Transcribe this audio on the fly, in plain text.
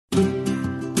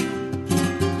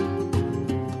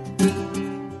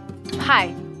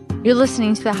Hi, you're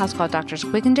listening to the House Call Doctor's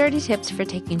Quick and Dirty Tips for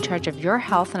taking charge of your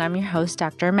health, and I'm your host,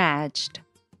 Dr. Majd.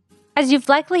 As you've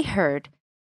likely heard,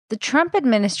 the Trump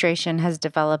administration has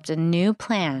developed a new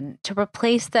plan to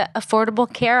replace the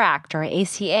Affordable Care Act, or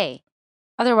ACA,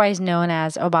 otherwise known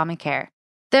as Obamacare.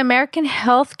 The American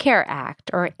Health Care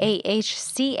Act, or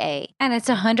AHCA, and its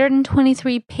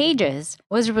 123 pages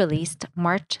was released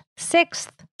March 6,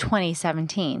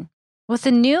 2017. With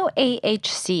the new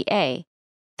AHCA,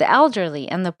 the elderly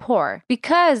and the poor,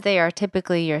 because they are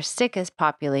typically your sickest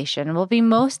population, will be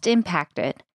most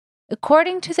impacted.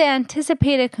 According to the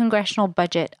anticipated Congressional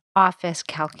Budget Office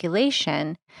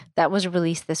calculation that was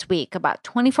released this week, about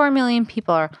 24 million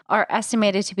people are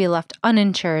estimated to be left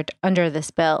uninsured under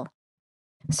this bill.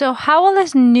 So how will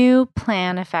this new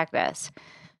plan affect us?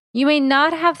 You may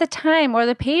not have the time or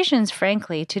the patience,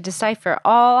 frankly, to decipher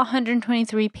all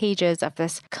 123 pages of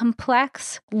this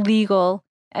complex legal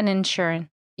and insurance.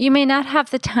 You may not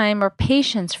have the time or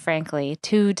patience, frankly,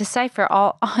 to decipher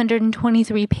all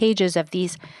 123 pages of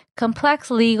these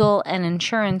complex legal and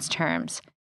insurance terms.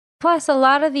 Plus, a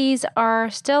lot of these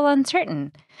are still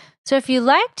uncertain. So if you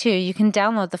like to, you can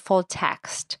download the full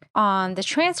text on the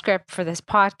transcript for this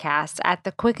podcast at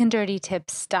the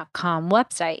quickanddirtytips.com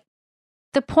website.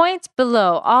 The points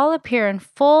below all appear in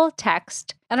full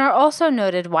text and are also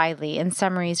noted widely in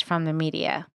summaries from the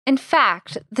media. In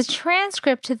fact, the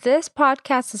transcript to this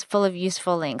podcast is full of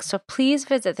useful links, so please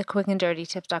visit the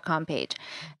quickanddirtytips.com page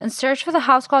and search for the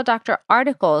House Call Doctor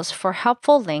articles for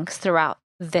helpful links throughout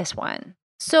this one.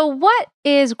 So what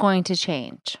is going to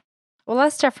change? Well,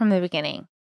 let's start from the beginning.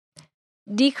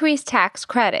 Decreased tax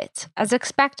credits. As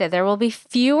expected, there will be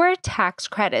fewer tax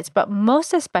credits, but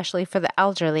most especially for the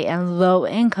elderly and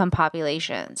low-income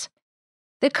populations.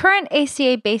 The current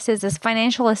ACA bases its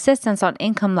financial assistance on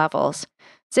income levels,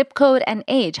 zip code, and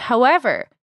age. However,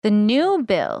 the new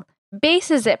bill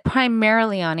bases it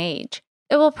primarily on age.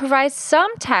 It will provide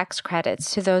some tax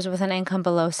credits to those with an income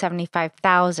below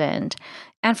 $75,000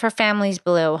 and for families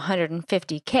below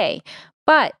 $150K,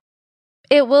 but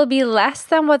it will be less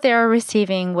than what they are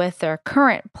receiving with their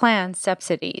current plan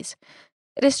subsidies.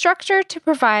 It is structured to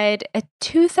provide a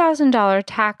 $2,000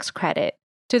 tax credit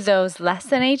to those less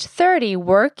than age 30,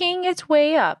 working its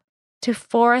way up to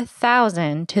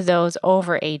 $4,000 to those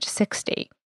over age 60.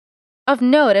 Of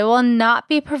note, it will not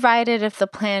be provided if the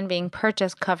plan being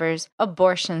purchased covers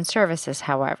abortion services,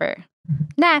 however.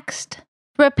 Next,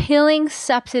 repealing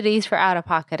subsidies for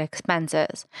out-of-pocket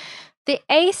expenses. The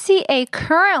ACA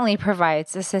currently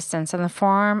provides assistance in the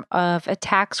form of a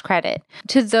tax credit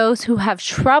to those who have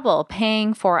trouble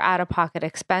paying for out-of-pocket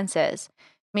expenses,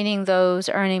 meaning those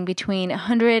earning between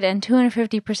 100 and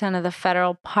 250% of the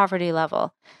federal poverty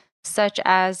level, such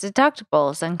as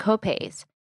deductibles and copays.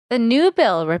 The new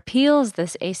bill repeals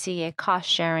this ACA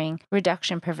cost-sharing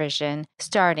reduction provision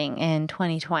starting in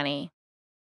 2020.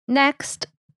 Next,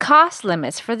 cost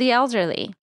limits for the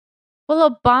elderly.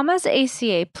 Well, Obama's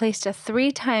ACA placed a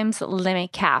 3 times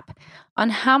limit cap on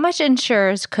how much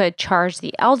insurers could charge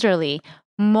the elderly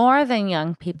more than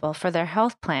young people for their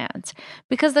health plans,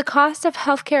 because the cost of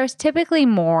healthcare is typically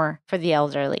more for the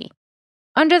elderly.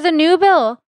 Under the new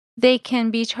bill, they can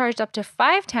be charged up to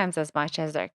 5 times as much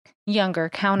as their younger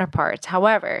counterparts.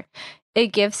 However, it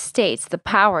gives states the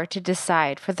power to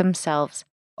decide for themselves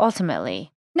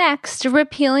ultimately. Next,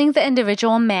 repealing the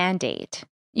individual mandate.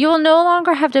 You will no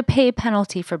longer have to pay a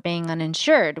penalty for being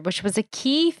uninsured, which was a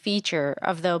key feature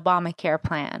of the Obamacare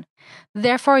plan.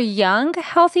 Therefore, young,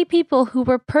 healthy people who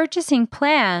were purchasing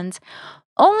plans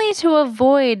only to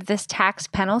avoid this tax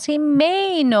penalty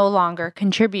may no longer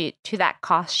contribute to that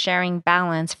cost-sharing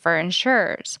balance for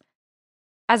insurers.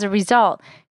 As a result,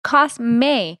 costs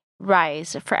may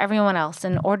rise for everyone else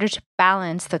in order to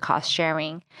balance the cost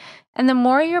sharing. And the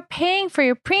more you're paying for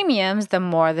your premiums, the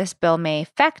more this bill may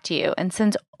affect you. And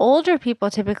since older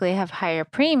people typically have higher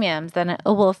premiums, then it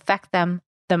will affect them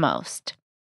the most.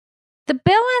 The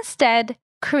bill instead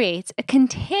creates a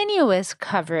continuous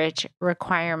coverage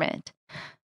requirement,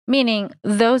 meaning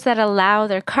those that allow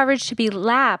their coverage to be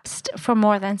lapsed for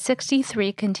more than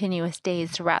 63 continuous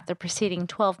days throughout the preceding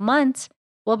 12 months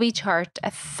will be charged a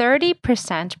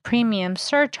 30% premium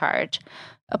surcharge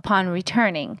upon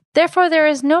returning. Therefore, there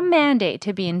is no mandate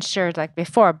to be insured like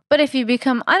before, but if you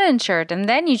become uninsured and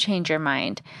then you change your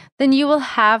mind, then you will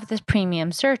have this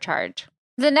premium surcharge.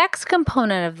 The next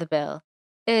component of the bill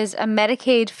is a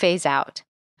Medicaid phase-out.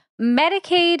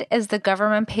 Medicaid is the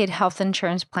government-paid health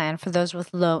insurance plan for those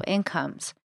with low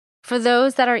incomes. For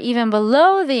those that are even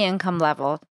below the income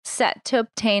level set to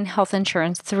obtain health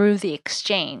insurance through the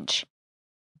exchange.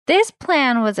 This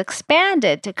plan was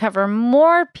expanded to cover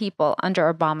more people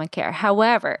under Obamacare.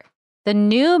 However, The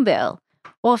new bill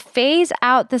will phase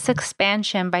out this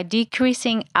expansion by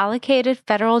decreasing allocated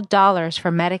federal dollars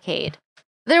for Medicaid.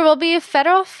 There will be a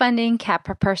federal funding cap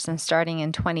per person starting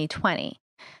in 2020.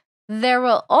 There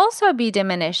will also be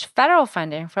diminished federal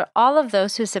funding for all of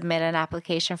those who submit an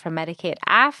application for Medicaid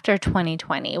after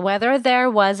 2020, whether there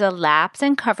was a lapse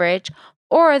in coverage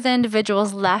or the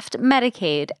individuals left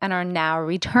Medicaid and are now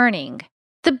returning.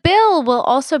 The bill will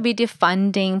also be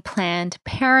defunding Planned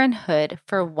Parenthood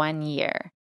for 1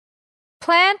 year.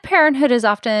 Planned Parenthood is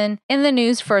often in the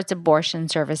news for its abortion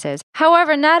services.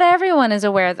 However, not everyone is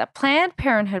aware that Planned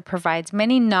Parenthood provides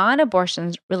many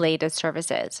non-abortion related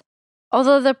services.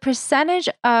 Although the percentage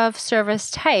of service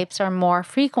types are more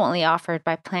frequently offered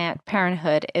by Planned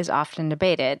Parenthood is often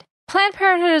debated. Planned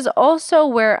Parenthood is also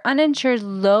where uninsured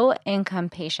low-income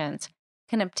patients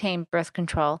can obtain birth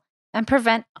control and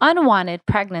prevent unwanted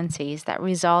pregnancies that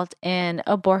result in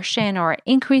abortion or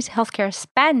increased healthcare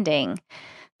spending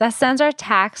that sends our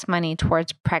tax money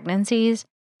towards pregnancies,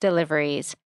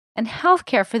 deliveries, and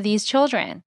healthcare for these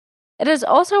children. It is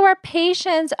also where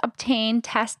patients obtain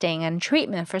testing and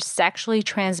treatment for sexually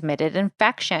transmitted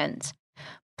infections.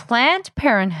 Planned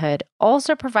Parenthood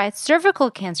also provides cervical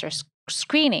cancer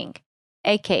screening,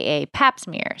 aka pap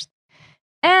smears,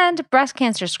 and breast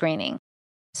cancer screening.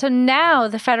 So now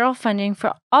the federal funding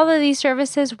for all of these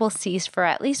services will cease for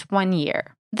at least 1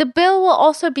 year. The bill will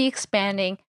also be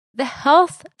expanding the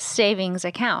Health Savings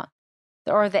Account,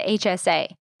 or the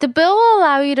HSA. The bill will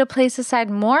allow you to place aside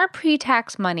more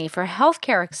pre-tax money for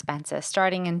healthcare expenses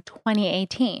starting in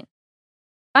 2018.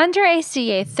 Under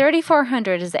ACA,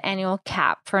 $3,400 is the annual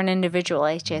cap for an individual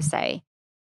HSA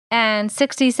and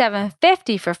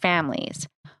 $6,750 for families,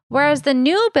 whereas the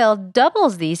new bill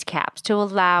doubles these caps to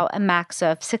allow a max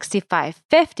of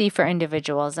 $6,550 for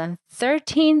individuals and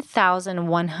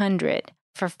 $13,100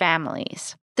 for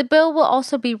families. The bill will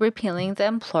also be repealing the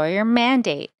employer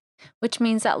mandate, which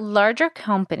means that larger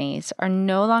companies are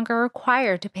no longer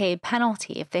required to pay a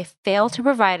penalty if they fail to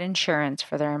provide insurance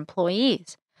for their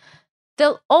employees.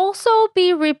 They'll also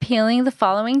be repealing the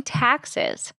following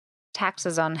taxes: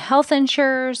 taxes on health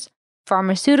insurers,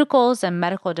 pharmaceuticals and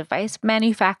medical device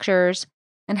manufacturers,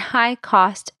 and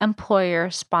high-cost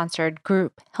employer-sponsored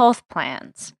group health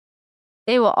plans.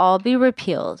 They will all be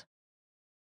repealed.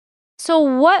 So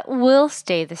what will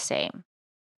stay the same?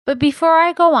 But before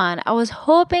I go on, I was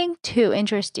hoping to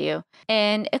interest you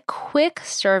in a quick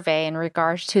survey in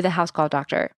regards to the House Call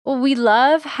Doctor. Well, we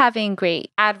love having great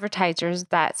advertisers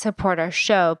that support our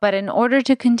show, but in order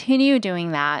to continue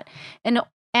doing that, and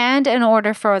in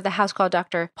order for the House Call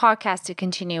Doctor podcast to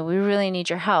continue, we really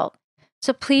need your help.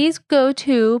 So please go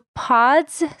to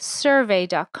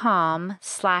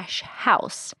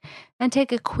podsurvey.com/house and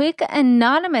take a quick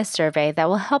anonymous survey that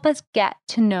will help us get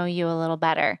to know you a little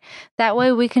better. That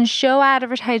way we can show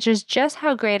advertisers just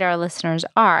how great our listeners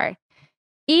are.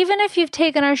 Even if you've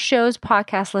taken our show's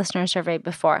podcast listener survey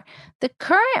before, the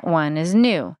current one is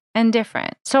new and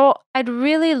different. So I'd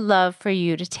really love for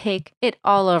you to take it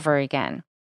all over again.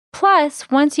 Plus,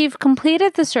 once you've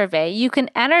completed the survey, you can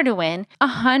enter to win a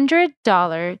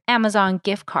 $100 Amazon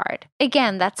gift card.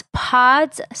 Again, that's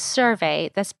Pods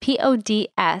Survey. That's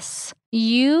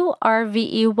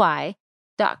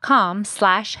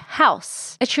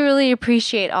podsurvey.com/house. I truly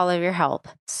appreciate all of your help.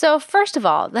 So first of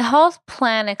all, the health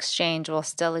plan exchange will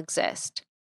still exist,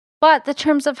 but the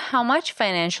terms of how much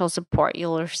financial support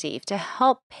you'll receive to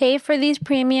help pay for these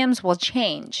premiums will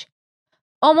change.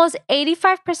 Almost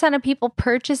 85% of people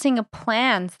purchasing a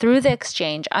plan through the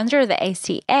exchange under the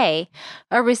ACA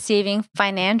are receiving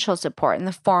financial support in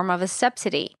the form of a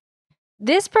subsidy.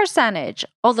 This percentage,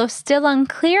 although still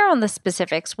unclear on the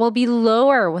specifics, will be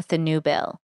lower with the new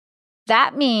bill.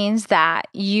 That means that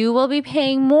you will be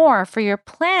paying more for your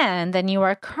plan than you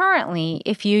are currently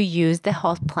if you use the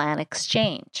health plan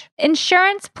exchange.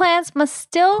 Insurance plans must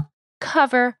still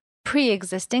cover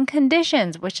pre-existing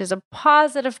conditions, which is a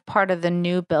positive part of the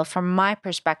new bill from my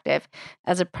perspective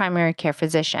as a primary care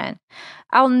physician.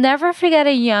 I'll never forget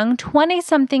a young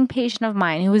 20-something patient of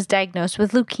mine who was diagnosed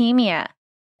with leukemia,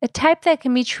 a type that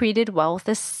can be treated well with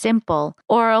a simple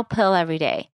oral pill every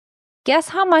day. Guess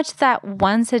how much that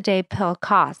once-a-day pill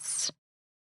costs?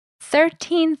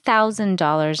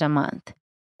 $13,000 a month.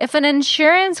 If an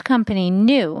insurance company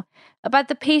knew about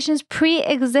the patient's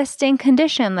pre-existing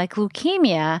condition like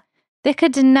leukemia, they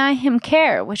could deny him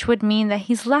care, which would mean that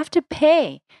he's left to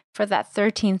pay for that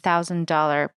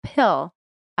 $13,000 pill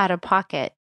out of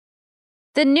pocket.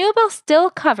 The new bill still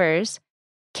covers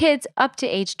kids up to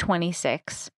age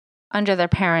 26 under their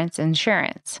parents'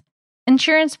 insurance.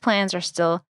 Insurance plans are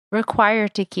still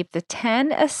required to keep the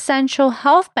 10 essential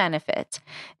health benefits,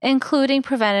 including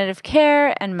preventative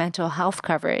care and mental health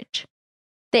coverage.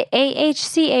 The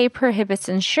AHCA prohibits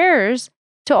insurers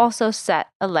to also set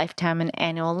a lifetime and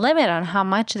annual limit on how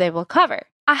much they will cover.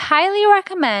 I highly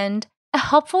recommend a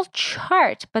helpful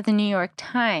chart by the New York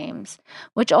Times,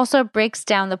 which also breaks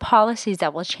down the policies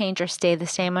that will change or stay the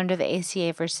same under the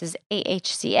ACA versus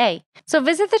AHCA. So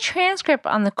visit the transcript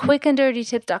on the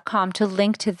quickanddirtytips.com to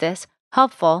link to this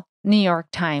helpful New York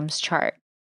Times chart.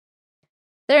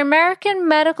 The American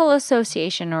Medical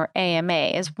Association, or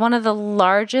AMA, is one of the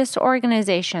largest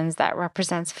organizations that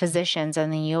represents physicians in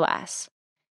the U.S.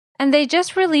 And they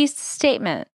just released a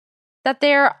statement that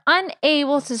they are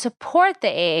unable to support the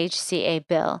AHCA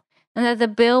bill and that the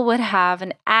bill would have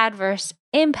an adverse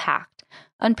impact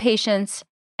on patients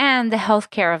and the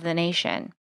healthcare of the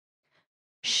nation.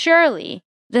 Surely,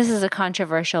 this is a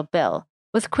controversial bill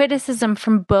with criticism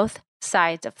from both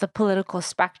sides of the political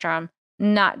spectrum,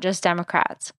 not just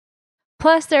Democrats.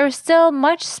 Plus, there is still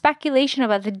much speculation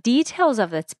about the details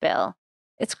of this bill,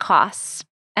 its costs,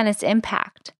 and its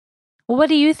impact. What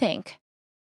do you think?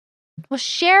 Well,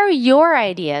 share your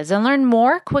ideas and learn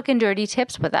more quick and dirty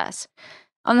tips with us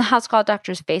on the House Call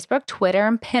Doctors Facebook, Twitter,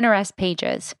 and Pinterest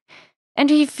pages. And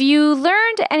if you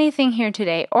learned anything here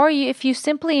today, or if you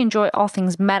simply enjoy all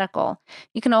things medical,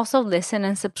 you can also listen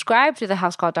and subscribe to the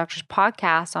House Call Doctors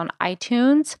podcast on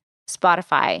iTunes,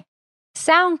 Spotify,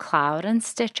 SoundCloud, and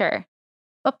Stitcher.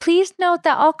 But please note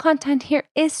that all content here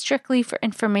is strictly for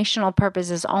informational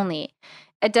purposes only.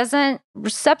 It doesn't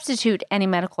substitute any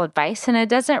medical advice, and it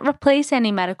doesn't replace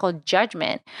any medical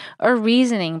judgment or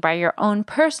reasoning by your own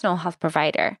personal health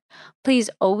provider. Please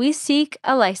always seek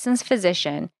a licensed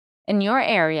physician in your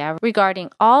area regarding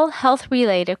all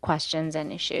health-related questions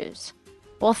and issues.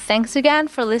 Well, thanks again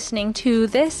for listening to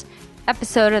this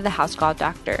episode of the House Call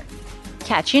Doctor.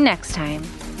 Catch you next time.